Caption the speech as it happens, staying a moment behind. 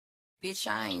Bitch,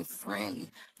 I ain't friendly.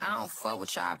 I don't fuck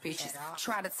with y'all bitches.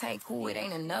 Try to take who, it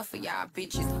ain't enough for y'all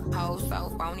bitches. Hoes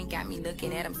so phony, got me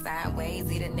looking at them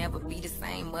sideways. It'll never be the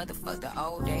same motherfucker the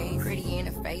old days. Pretty in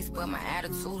the face, but my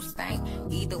attitude stank.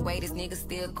 Either way, this nigga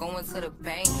still going to the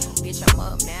bank. Bitch, I'm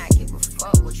up now, I give a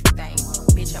fuck what you think.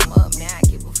 Bitch, I'm up now, I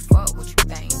give a fuck what you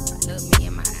think. Look me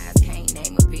in my eyes, can't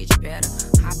name a bitch better.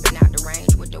 Hopping out the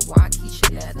range with the Waukesha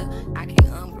leather. I can't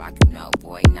unblock you, no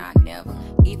boy, not never.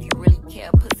 If you really care,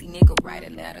 pussy nigga, write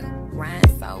a letter. Grind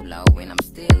so low and I'm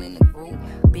still in the group.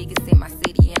 Biggest in my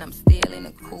city and I'm still in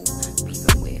the coop.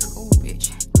 Beefing with who,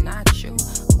 bitch? Not you.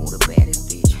 Who the baddest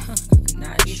bitch?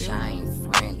 Not you. Bitch, I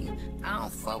ain't friendly. I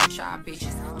don't fuck with y'all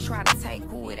bitches. Try to take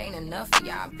who, it ain't enough for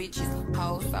y'all bitches.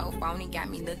 Hoes so phony, got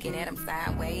me looking at them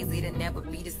sideways. It'll never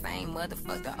be the same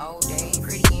motherfucker the old days.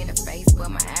 Pretty in the face,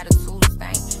 but my attitude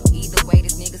stank. Either way,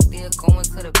 this nigga still going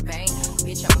to the bank.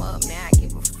 Bitch, I'm up now, I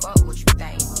give a fuck what you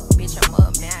think. Bitch, I'm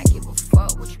up now, I give a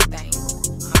fuck what you think.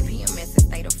 I'm PMS and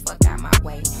stay the fuck out my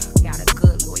way. Got a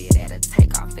good lawyer that'll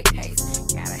take off the case.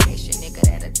 Got a Haitian nigga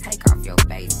that'll take off your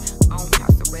face. On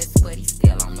house arrest, but he's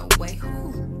still on the way.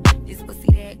 Ooh, this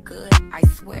pussy that good, I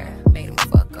swear. Made him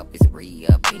fuck up his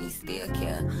re-up and he still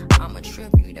care. I'ma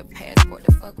tribute the past